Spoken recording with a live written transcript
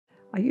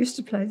I used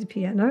to play the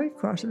piano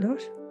quite a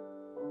lot.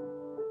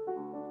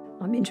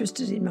 I'm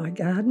interested in my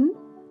garden.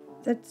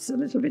 That's a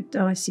little bit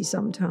dicey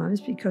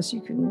sometimes because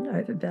you can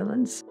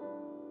overbalance.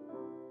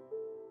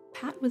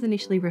 Pat was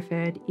initially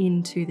referred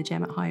into the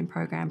Gem at Home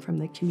program from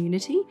the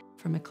community,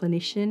 from a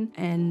clinician,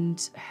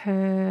 and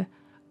her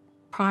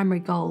primary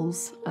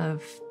goals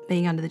of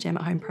being under the Gem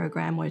at Home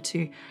program were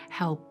to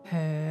help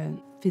her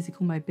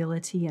physical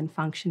mobility and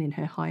function in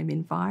her home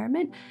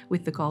environment,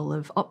 with the goal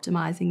of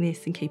optimising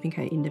this and keeping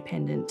her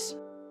independent.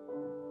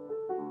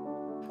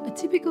 A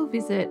typical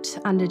visit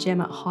under Gem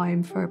at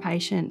Home for a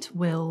patient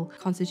will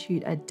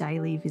constitute a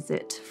daily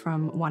visit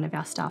from one of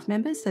our staff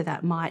members. So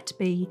that might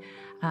be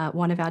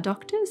one of our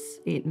doctors,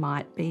 it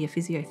might be a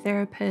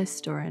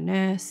physiotherapist or a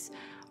nurse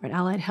or an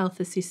allied health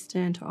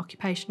assistant or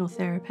occupational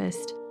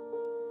therapist.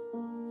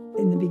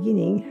 In the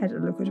beginning, had a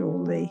look at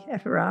all the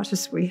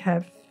apparatus we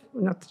have.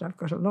 Well, not that I've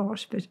got a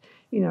lot, but,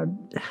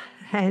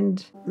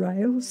 hand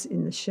rails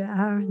in the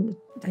shower, and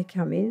they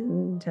come in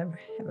and have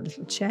a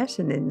little chat,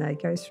 and then they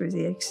go through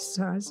the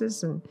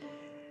exercises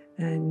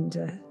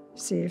and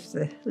see if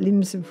the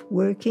limbs are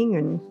working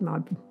and my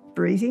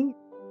breathing.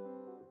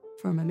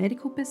 From a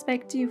medical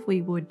perspective,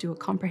 we would do a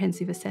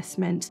comprehensive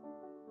assessment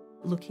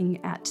looking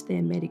at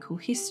their medical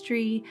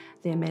history,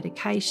 their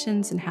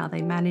medications and how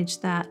they manage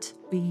that.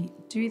 We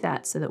do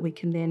that so that we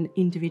can then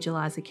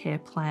individualise a care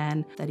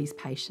plan that is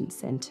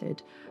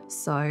patient-centred.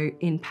 So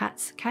in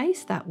Pat's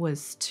case, that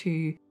was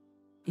to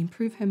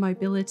improve her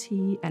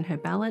mobility and her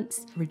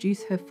balance,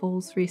 reduce her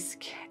falls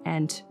risk,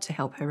 and to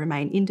help her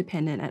remain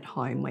independent at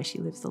home where she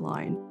lives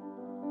alone.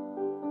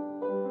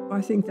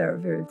 I think they were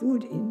very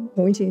good in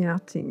pointing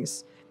out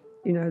things,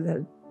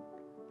 that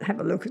have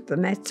a look at the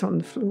mats on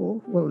the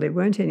floor. Well, there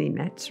weren't any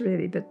mats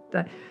really, but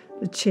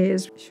the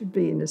chairs should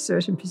be in a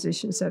certain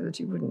position so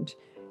that you wouldn't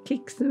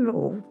kick them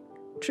or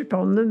trip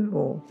on them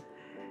or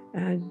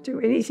do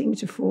anything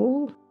to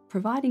fall.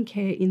 Providing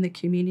care in the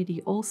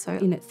community also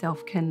in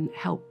itself can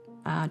help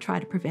try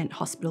to prevent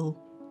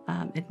hospital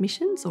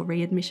admissions or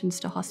readmissions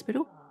to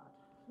hospital.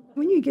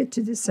 When you get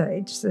to this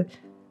age, the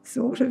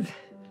thought of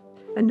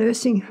a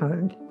nursing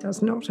home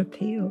does not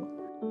appeal.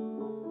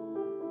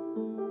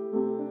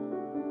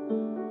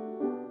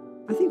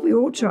 I think we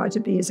all try to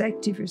be as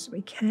active as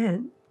we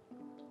can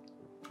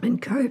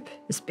and cope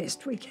as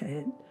best we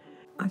can.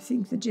 I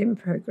think the GEM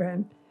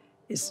program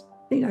is,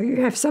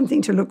 you have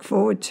something to look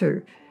forward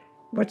to.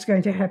 What's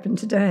going to happen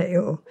today,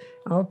 or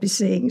I'll be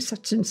seeing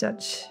such and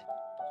such.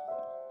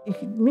 You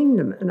can ring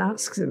them and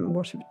ask them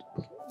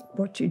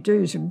what you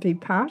do to be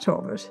part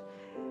of it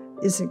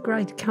is a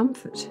great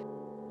comfort.